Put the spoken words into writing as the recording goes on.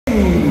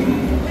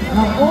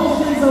Now,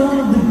 oceans are one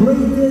of the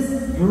greatest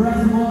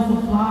reservoirs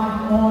of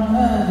life on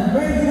Earth. A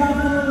very good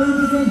afternoon,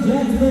 ladies and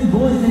gentlemen,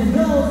 boys and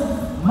girls.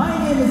 My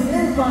name is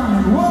Irfan,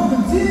 and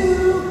welcome to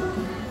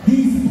the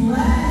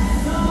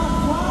Splash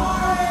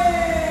Safari.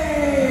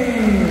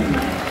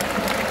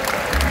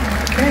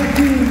 Thank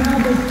you. Now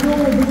the show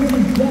will begin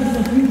in just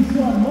a few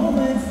short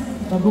moments.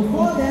 But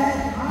before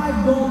that,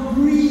 I've got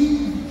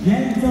three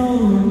gentle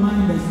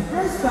reminders.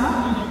 First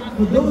up,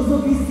 for those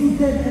of you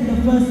seated in the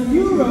first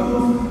few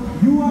rows,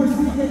 you are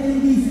seated in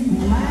the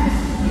splash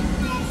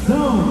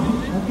zone.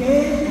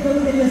 Okay, take a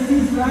look at your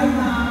seats right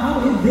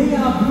now. If they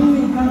are blue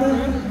in color,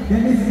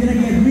 then it's gonna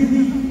get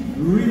really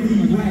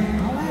wet.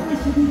 However,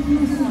 should you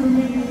choose to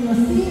remain in your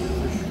seat,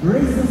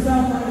 brace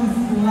yourself for a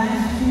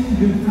splashing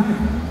good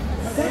time.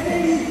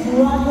 Secondly,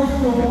 throughout the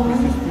show, I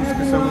need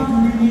everyone to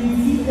remain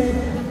seated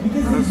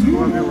because if you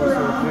move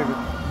around,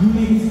 you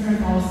may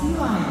distract our sea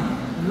lion.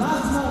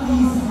 Last but not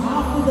least,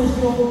 after the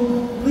show,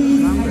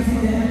 please exit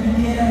the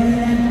amphitheater in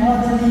an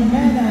orderly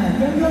manner.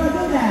 Can we all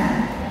do that?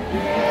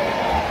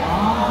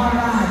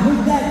 Alright,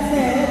 with that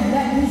said,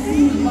 let me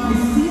see if my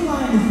sea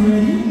lion is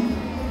ready.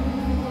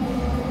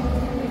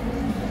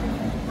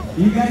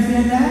 You guys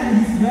hear that?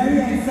 He's very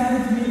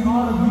excited to meet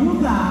all of you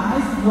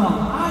guys. Well,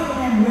 I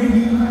am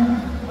ready.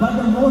 But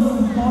the most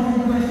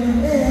important question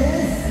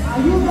is,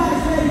 are you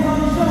guys ready for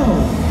the show?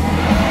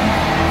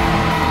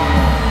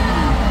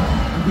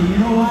 Okay, you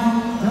know what?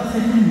 That's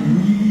actually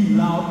really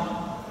loud.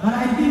 But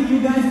I think you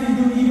guys can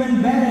do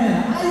even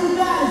better. Are you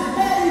guys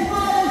ready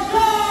for the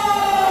show?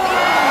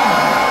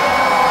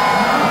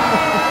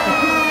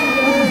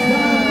 Let's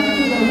dive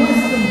into the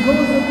western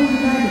coast of the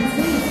United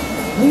States.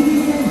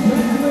 Ladies and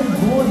gentlemen,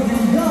 boys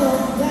and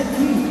girls, let's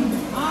meet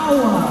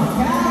our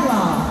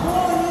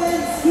Californian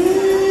team.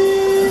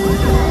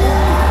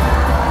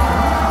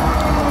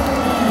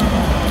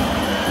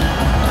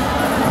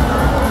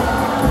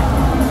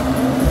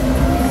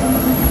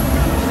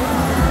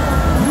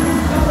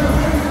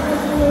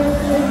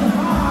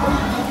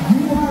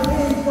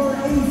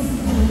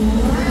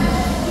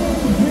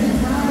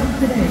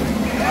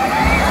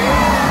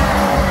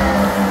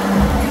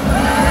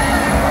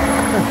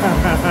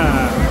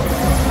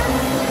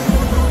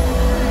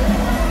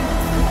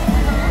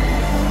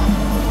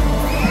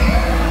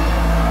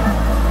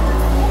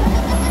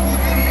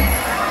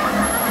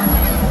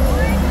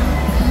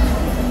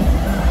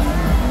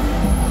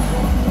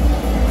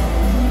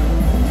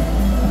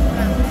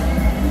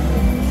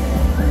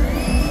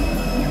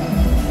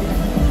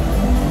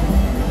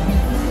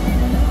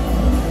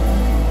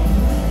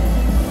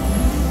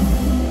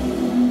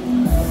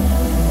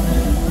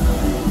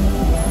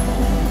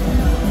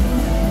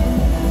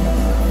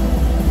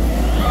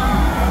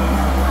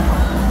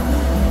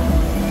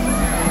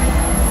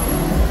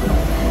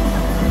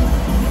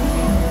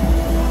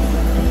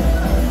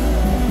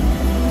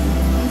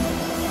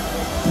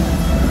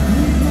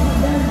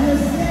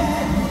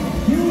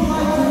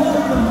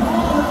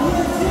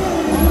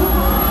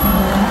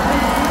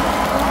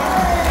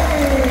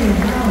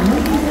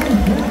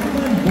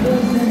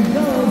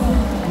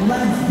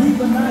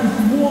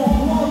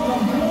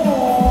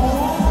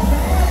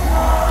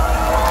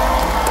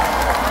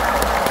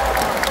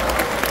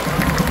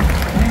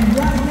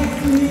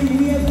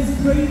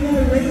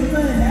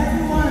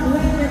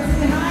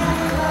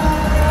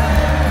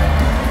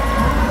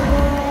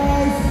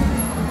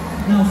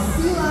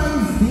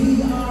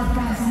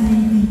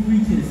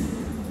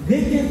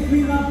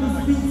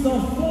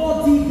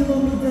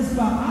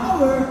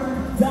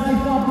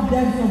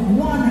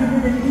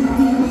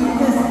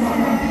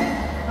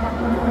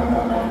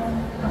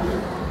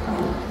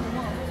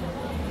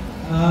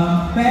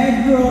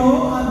 Pedro,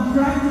 I'm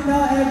trying to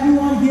tell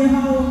everyone here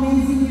how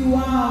amazing you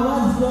are.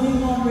 What's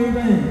going on,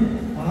 Raven?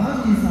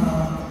 He's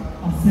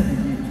upset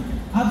with you.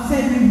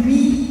 Upset with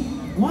me?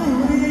 Why?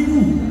 What did I do?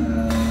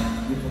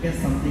 You forget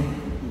something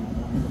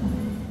important.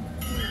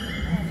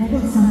 I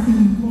forgot something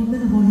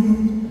important about him.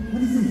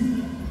 What is it?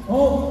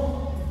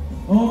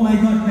 Oh my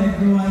God,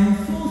 Pedro, I am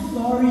so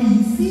sorry.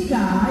 You see,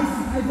 guys,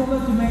 I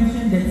forgot to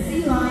mention that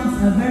sea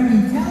lions are very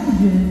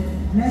intelligent,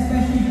 and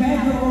especially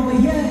Pedro over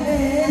here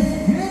is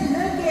good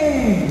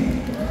looking.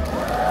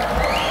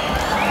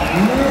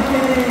 Look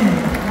at him,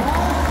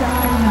 all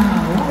shy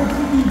now. What a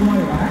cheeky boy,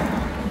 right?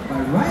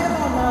 But right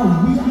about now,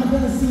 we are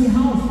going to see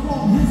how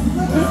strong his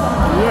lips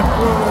are.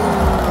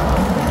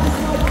 That is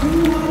about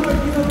 200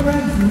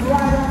 kilograms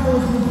right on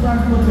those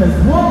front footers.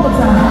 One more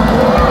time.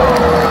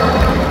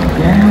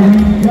 There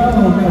we go.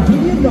 Now,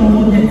 did you know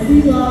that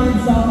sea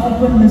lions are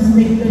often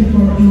mistaken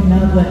for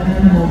another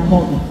animal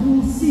called the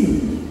true seal?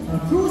 Now,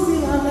 true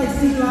seal, unlike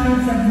sea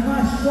lions, have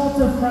much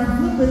shorter front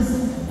flippers,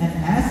 and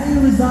as a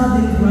result,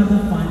 they look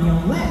rather funny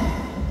on land.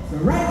 So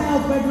right now,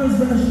 Pedro is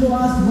going to show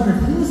us what a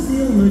true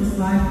seal looks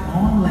like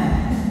on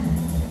land.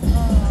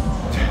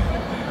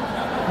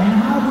 And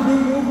how do they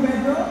move,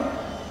 Pedro?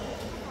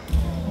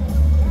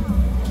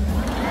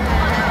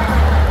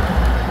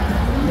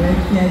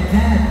 Look at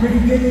that, pretty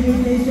good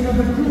imitation of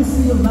a true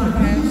seal. Now,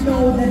 do you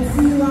know that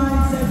sea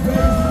lions have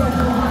very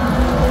special left,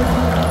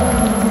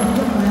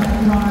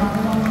 right,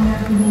 long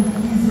left to move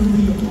easily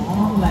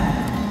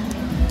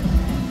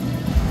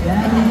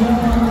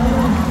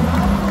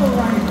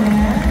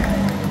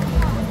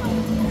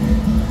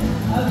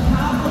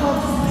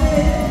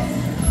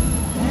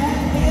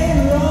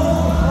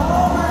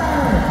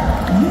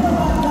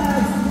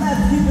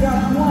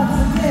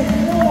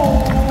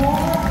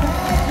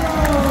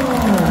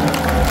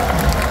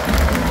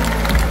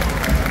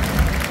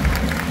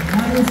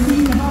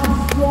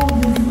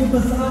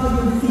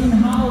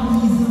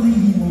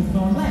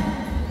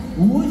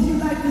Would you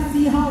like to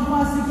see how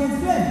fast you can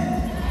swim?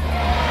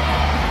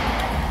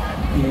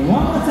 Okay,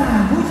 one more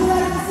time. Would you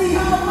like to see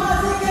how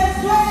fast you can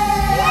swim?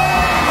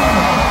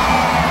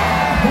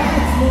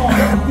 That's more.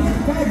 Give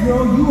Pedro,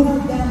 you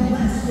have done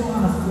less to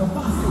us. You're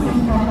faster.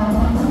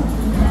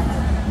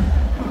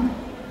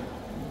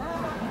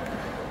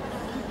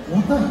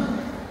 Water.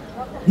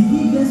 Did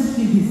he just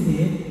shake his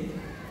head?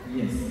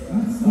 Yes.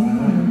 What's going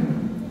on?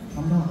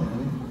 Come down,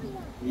 Pedro.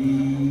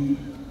 He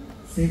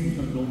said he's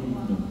not going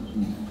into the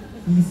pool.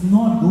 He's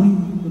not going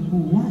into the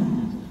pool. Why?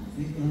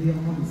 Earlier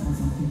on, he saw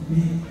something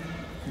big,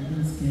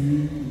 something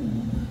scary in the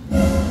water.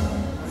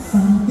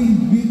 Something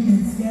big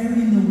and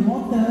scary in the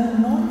water?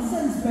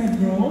 Nonsense,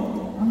 Pedro.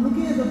 I'm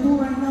looking at the pool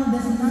right now.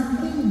 There's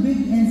nothing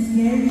big and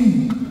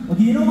scary.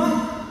 Okay, you know what?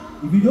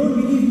 If you don't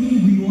believe me,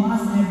 we will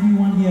ask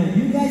everyone here. Do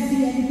you guys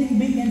see anything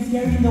big and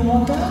scary in the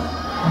water?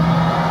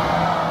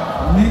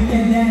 Look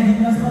at that. He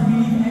does not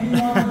believe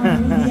anyone.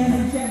 He has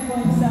to check for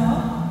himself.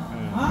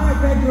 Alright,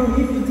 Pedro,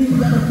 if you think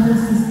that the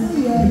coast is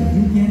clear,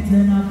 you can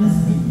turn up the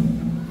speed.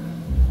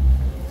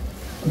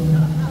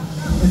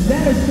 Is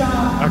that a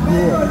shot?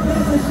 Pedro, if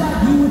there's a shot,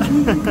 he would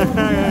need to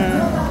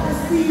turn up the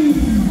speed.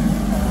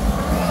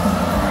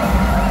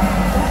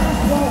 That is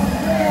what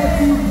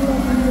 40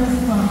 kilometers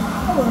per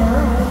hour,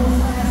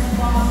 almost as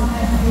fast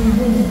as a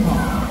roll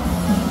car.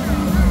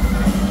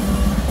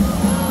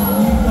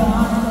 Keep your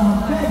eyes on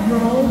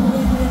Pedro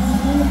with his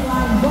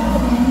streamlined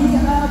body,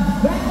 a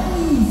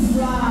belly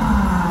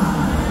slide.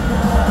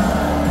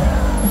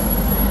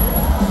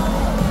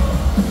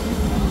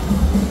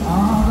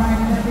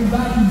 Alright,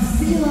 everybody,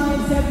 sea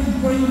lions have been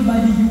trained by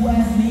the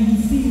US Navy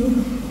SEAL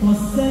for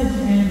search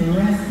and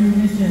rescue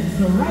missions.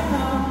 So right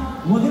now,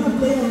 we're gonna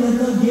play a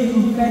little game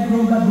with Pedro,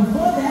 but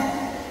before that,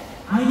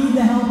 I need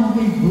the help of a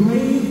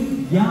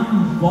brave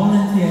young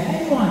volunteer.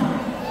 Anyone?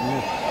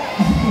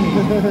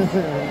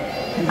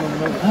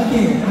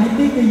 Okay, I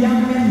think the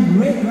young man in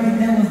red right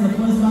there was the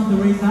first one to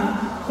raise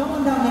up. Come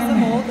on down, young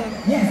man.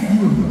 Yes,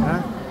 you.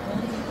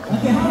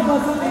 Okay, how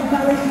about some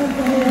encouragement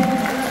for him?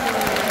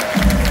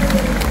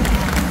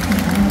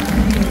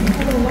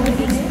 Hello, what is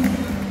your name?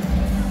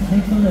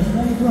 Nicholas,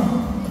 where are you from?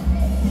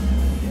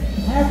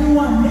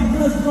 Everyone,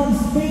 Nicholas from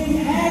Spain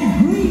and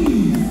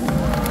Greece.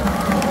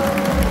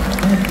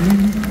 That's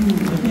really cool.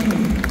 Okay,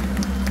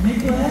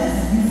 Nicholas,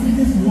 you see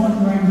this wall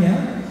right here?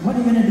 What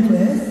you're gonna do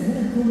is, you're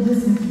gonna throw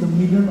this into the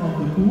middle of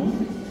the pool,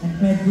 and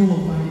Pedro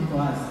will find it for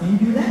us. Can you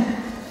do that?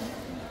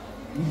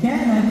 You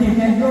can? Okay,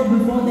 Pedro,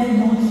 before that,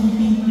 no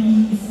cheating,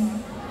 please.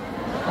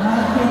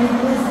 Okay,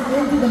 Nicholas,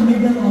 into the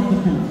middle of the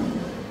pool.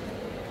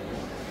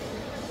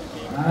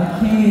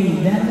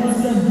 Okay, that was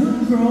a good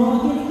throw.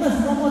 Okay, Nicholas,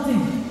 one more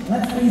thing.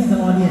 Let's face the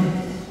audience.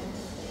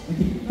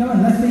 Okay, come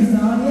on, let's face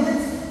the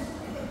audience.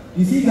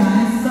 You see,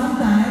 guys,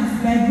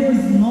 sometimes Pedro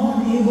is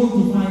not able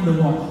to find the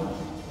watch.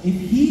 If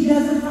he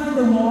doesn't find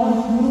the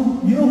watch,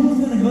 you know who's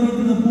going to go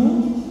into the pool?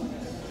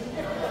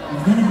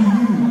 It's going to be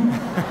you.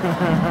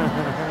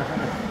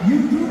 You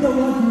threw the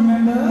watch,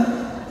 remember?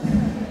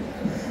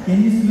 Can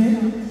you swim?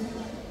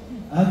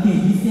 Okay,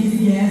 he says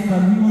yes,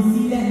 but we will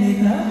see that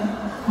later.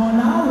 For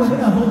now, we're going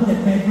to hope that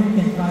Pedro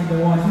can find the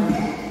watch,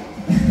 okay?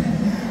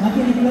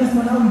 Okay, Nicholas,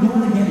 for now, we don't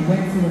want to get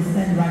wet, so we'll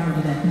stand right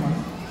over there. Come on.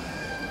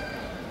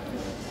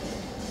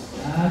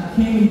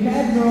 Okay,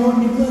 Pedro,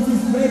 Nicholas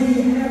is ready,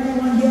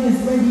 everyone here is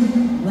ready.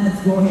 Let's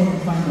go ahead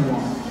and find the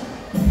watch.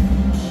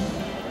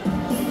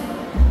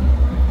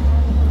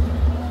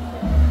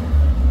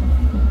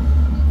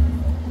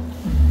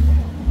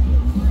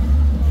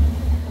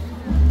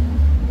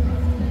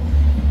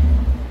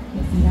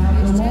 Does he have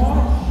the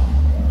watch?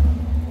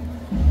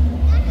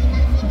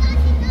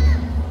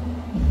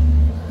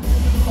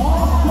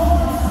 Of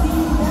course he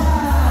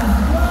does!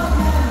 Well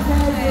done,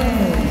 Pedro!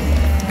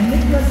 And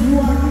Nicholas, you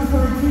are in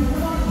for a treat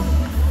tonight.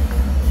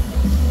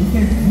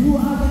 Because you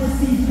are going to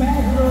see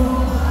Pedro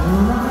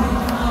right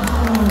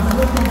after.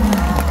 Look at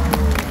that.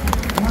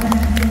 What a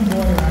handsome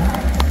boy,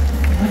 right?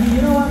 Okay,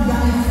 you know what,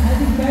 guys? I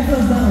think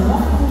Pedro's done a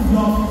wonderful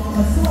job.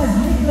 But so has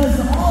Nicholas,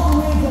 all the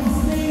way from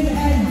Spain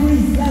and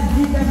Greece. Let's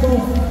give Pedro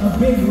a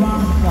big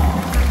round of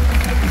applause.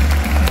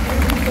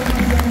 Thank you so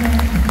much, young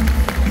man.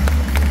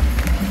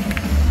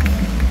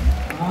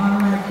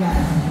 Alright,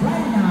 guys.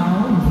 Right now,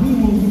 we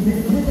will be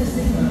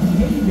witnessing a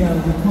behavior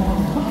we call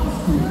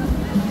costume.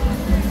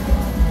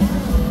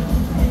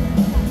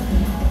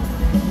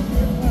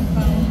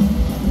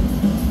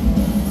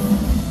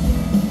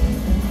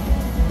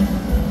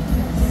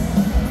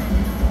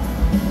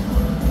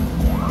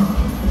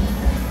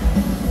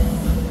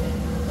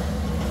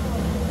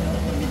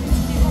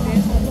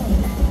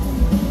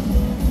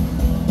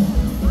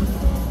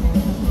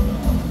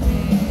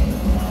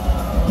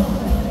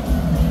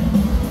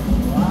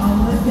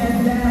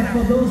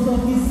 For those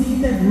of you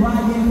seated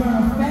right in front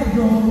of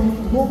Pedro,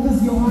 focus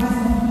your eyes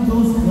onto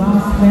those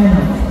glass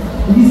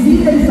panels. If you see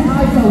that his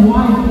eyes are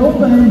wide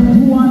open,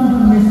 you are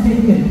not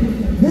mistaken.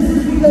 This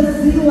is because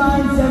sea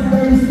lions have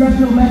very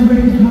special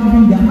membrane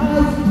covering their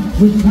eyes,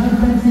 which helps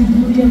them see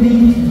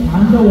clearly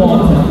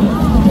underwater.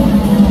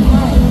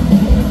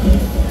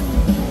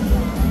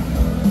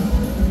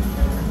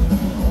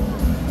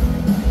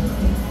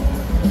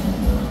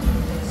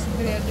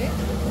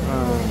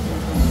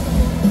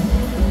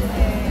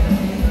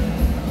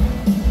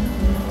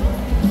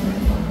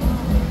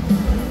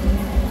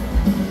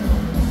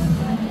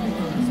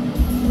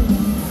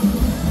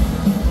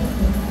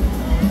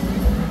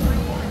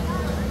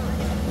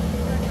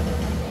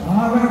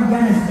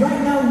 guys,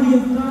 right now we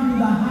have come to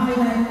the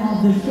highlight of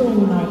the show.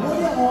 Now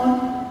earlier on,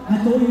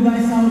 I told you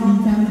guys how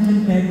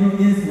intelligent Pedro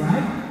is,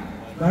 right?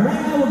 But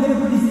right now we're going to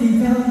put his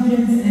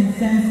intelligence and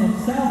sense of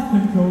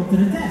self-control to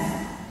the test.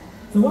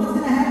 So what's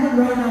going to happen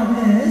right now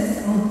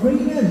is our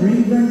trainer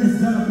Raven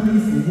is going to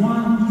place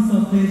one piece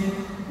of fish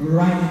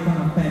right in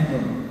front of Pedro.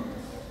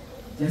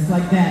 Just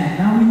like that.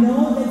 Now we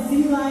know that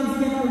sea lions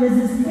cannot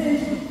resist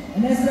fish,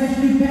 and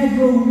especially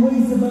Pedro, who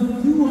weighs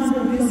about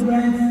 200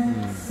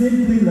 kilograms,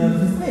 simply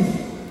loves his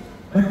fish.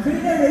 But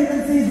trainer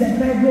Raven says that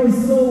Pedro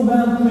is so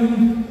well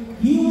trained,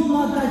 he will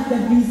not touch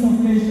that piece of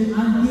fish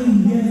until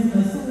he hears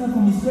a signal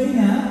from his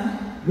trainer,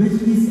 which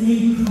is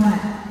a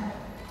clap.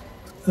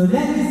 So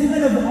that means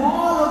even if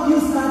all of you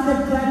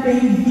started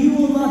clapping, he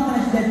will not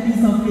touch that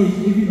piece of fish.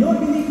 If you don't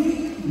believe me,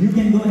 you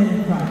can go ahead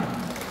and try.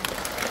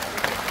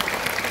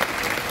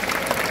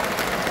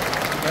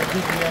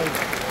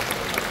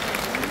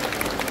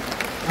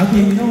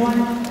 Okay, you know what?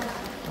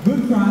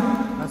 Good try,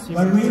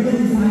 but Raven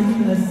is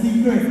hiding a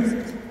secret.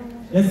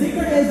 The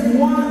secret is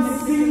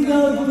one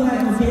single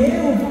clap, okay?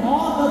 We've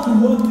all got to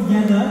work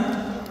together.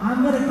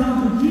 I'm going to count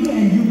to 3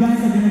 and you guys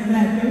are going to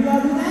clap. Can we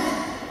all do that?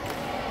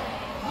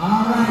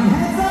 Alright,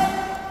 hands up!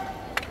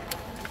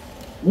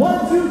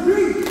 1, 2,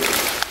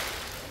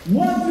 3!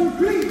 1, 2,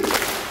 3!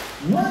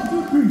 1,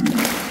 2, 3!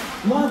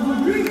 1,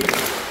 2,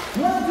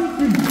 3! 1,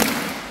 2, 3!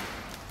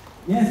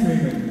 Yes,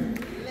 Raven.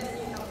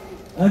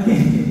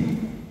 Okay.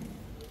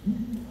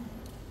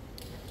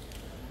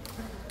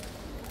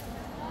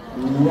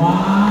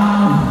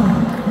 Wow!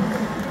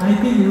 I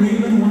think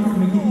Raven wants to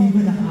make it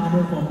even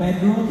harder for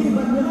Pedro. Okay,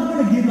 but we're not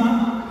going to give up.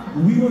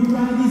 We will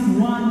try this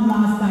one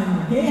last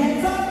time. Okay,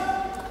 hands up!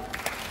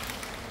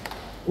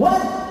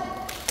 What?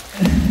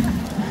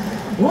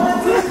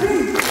 1, 2,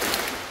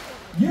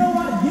 3! You know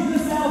what? Give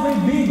yourself a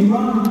big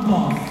round of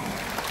applause.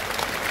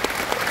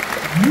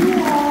 You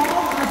all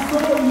are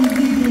so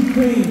easy to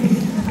train.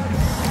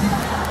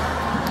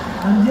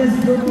 I'm just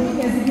joking.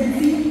 As you can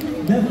see,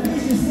 the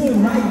fish is still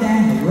right there.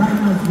 Right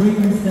now it's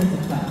Raven's turn to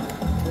clap.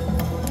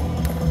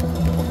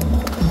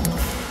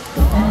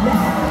 And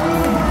that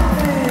really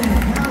happened.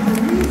 Now the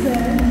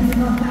reason he did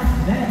not touch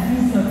that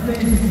piece of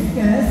fish is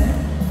because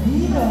he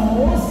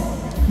knows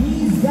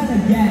he's gonna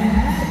get,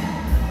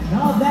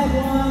 not that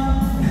one,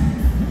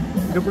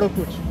 a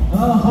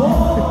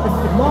whole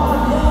lot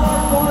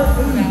more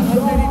for a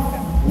job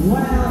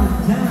well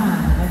done.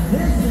 And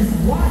this is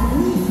what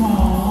we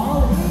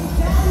call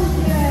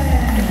intelligence.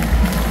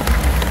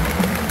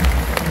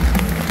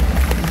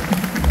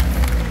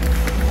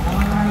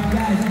 Alright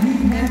guys, we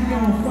have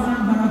our fun,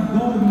 but I've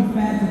got to be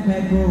fair to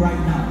Pedro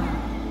right now.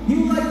 He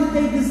would like to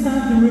take this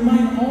time to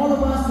remind all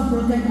of us to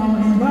protect our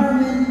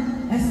environment,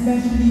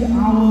 especially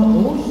our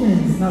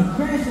oceans. Now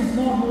trash has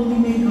not only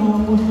made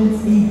our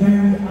oceans a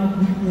very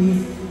ugly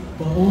place,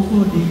 but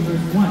also a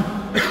dangerous one.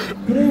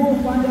 Today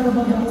we'll find out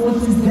about the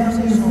ocean's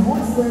deadliest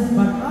monsters,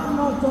 but I'm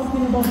not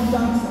talking about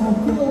sharks or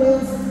killer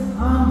whales,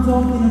 I'm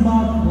talking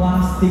about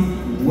plastic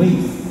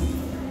waste.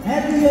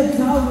 Every year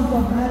thousands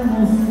of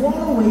animals throw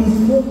away,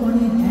 choke on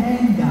it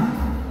and die.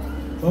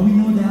 But we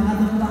know there are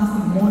other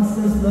plastic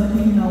monsters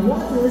lurking in our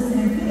waters,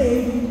 and today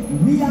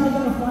we are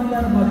going to find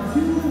out about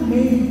 2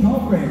 main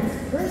culprits.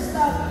 First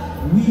up,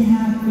 we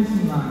have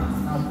fishing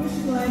lines. Now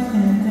fishing lines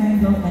can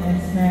entangle and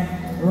ensnare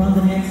around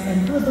the necks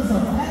and cripples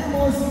of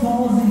animals,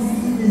 causing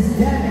serious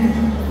damage,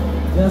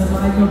 just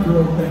like a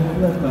broken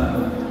flipper.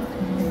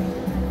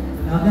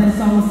 Now that is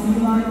our sea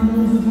lion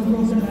moves with a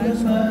broken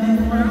flipper,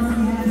 and once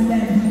he has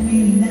that, he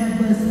may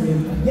never swim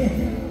again.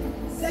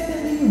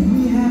 Secondly,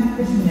 we have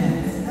fishing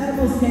nets.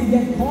 Animals can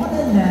get caught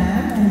in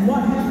them, and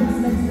what happens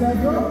next,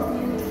 Pedro?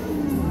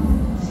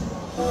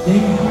 They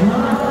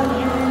drown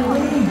and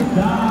they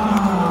die.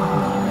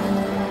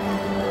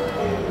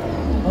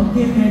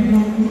 Okay, Pedro,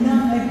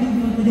 enough acting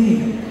for today.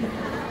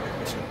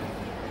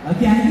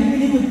 Okay, I think we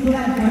need to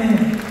clap for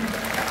him.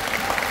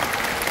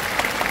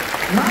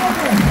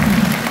 Louder!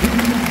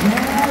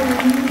 There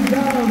we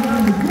go. Now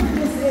the good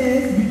news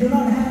is we do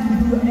not have to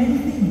do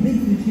anything big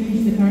to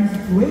change the current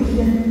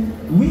situation.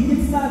 We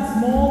can start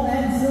small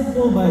and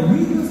simple by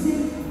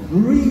reducing,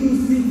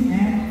 reusing,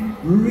 and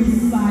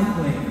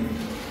recycling.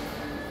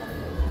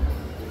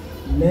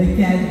 Look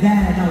at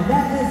that. Now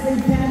that is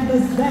a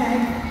canvas bag.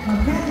 A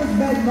canvas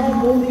bag not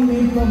only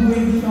made from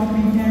great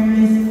shopping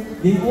carriers,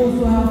 they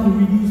also help to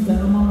reduce the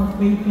amount of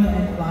paper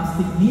and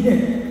plastic needed.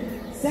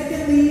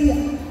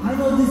 Secondly, I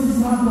know this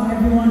is hard for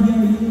everyone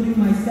here, including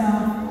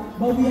myself,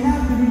 but we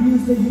have to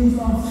reduce the use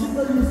of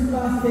single-use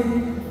plastic,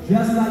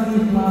 just like a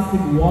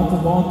plastic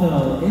water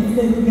bottle.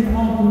 Instead, we can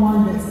opt for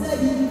one that's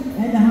steady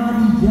and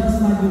hardy,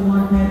 just like the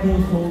one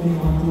Pedro's holding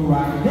onto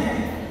right there.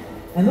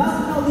 And last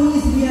but not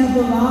least, we have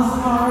the last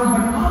R,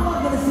 but I'm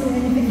not going to say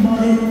anything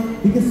about it,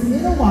 because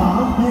in a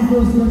while,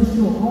 Pedro is going to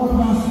show all of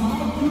us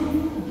how to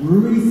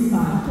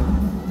recycle.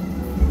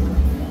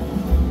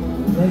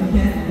 Look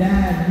at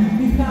that. We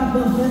pick up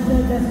the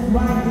vendor that's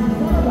right in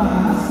front of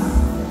us.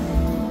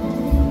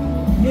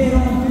 Head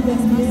on to the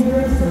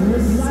nearest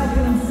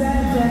recycling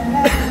center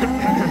and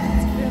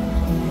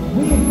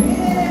we did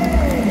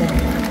it!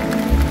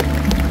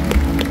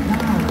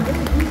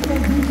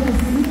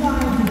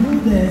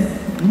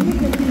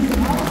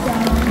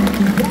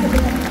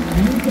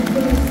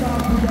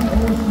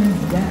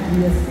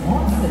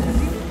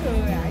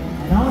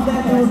 And on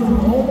that note,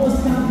 we've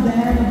almost come to the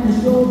end of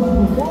the show,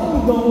 but before we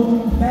go,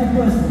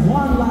 Pedro has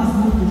one last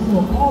move to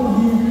show all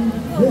of you.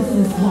 This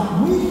is what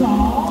we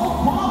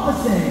call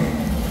prophecy.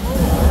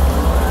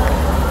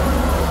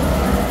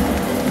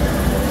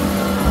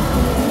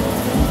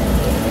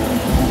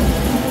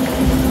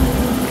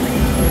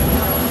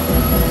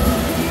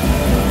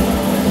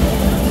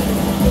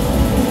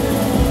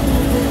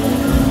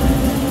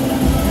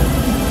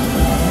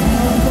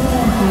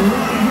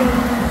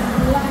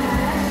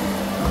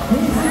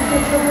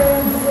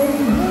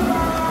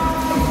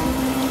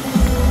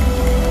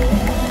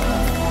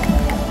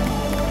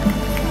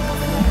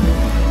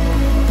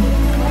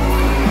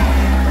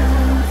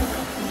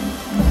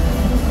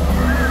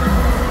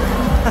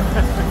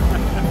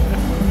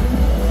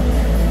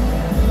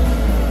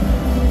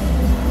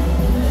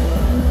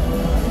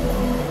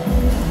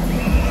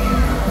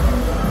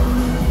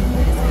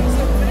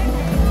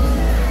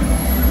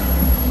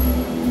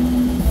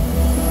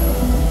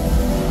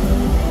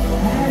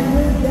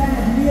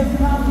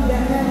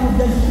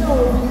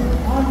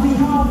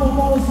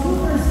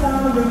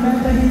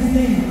 Remember his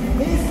name.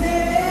 His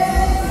name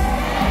is...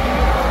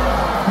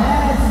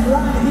 That's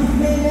right, his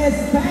name is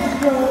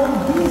Pedro.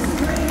 He's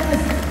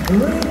trainers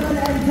Raymond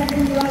and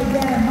Kenny right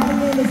there. My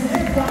name is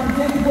Efron.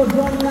 Thank you for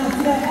joining us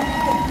here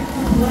at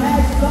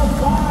Flash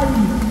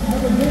Safari.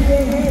 Have a good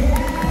day ahead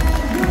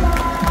and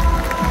goodbye.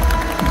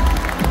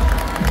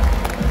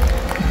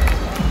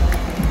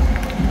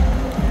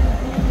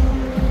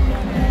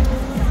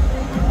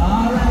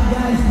 Alright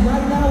guys,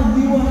 right now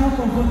we will have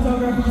a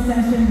photography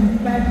session with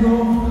Pedro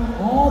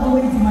all the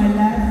way to my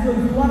left. So if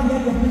you want to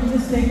get your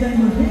pictures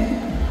taken with him,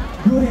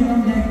 do it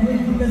on that quick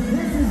because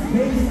this is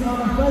based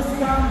on a first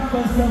come,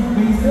 first serve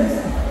basis.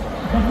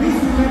 But please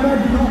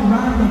remember, do not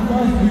run the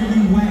first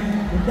really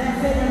wet. With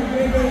that said, have a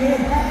great day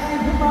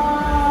and goodbye.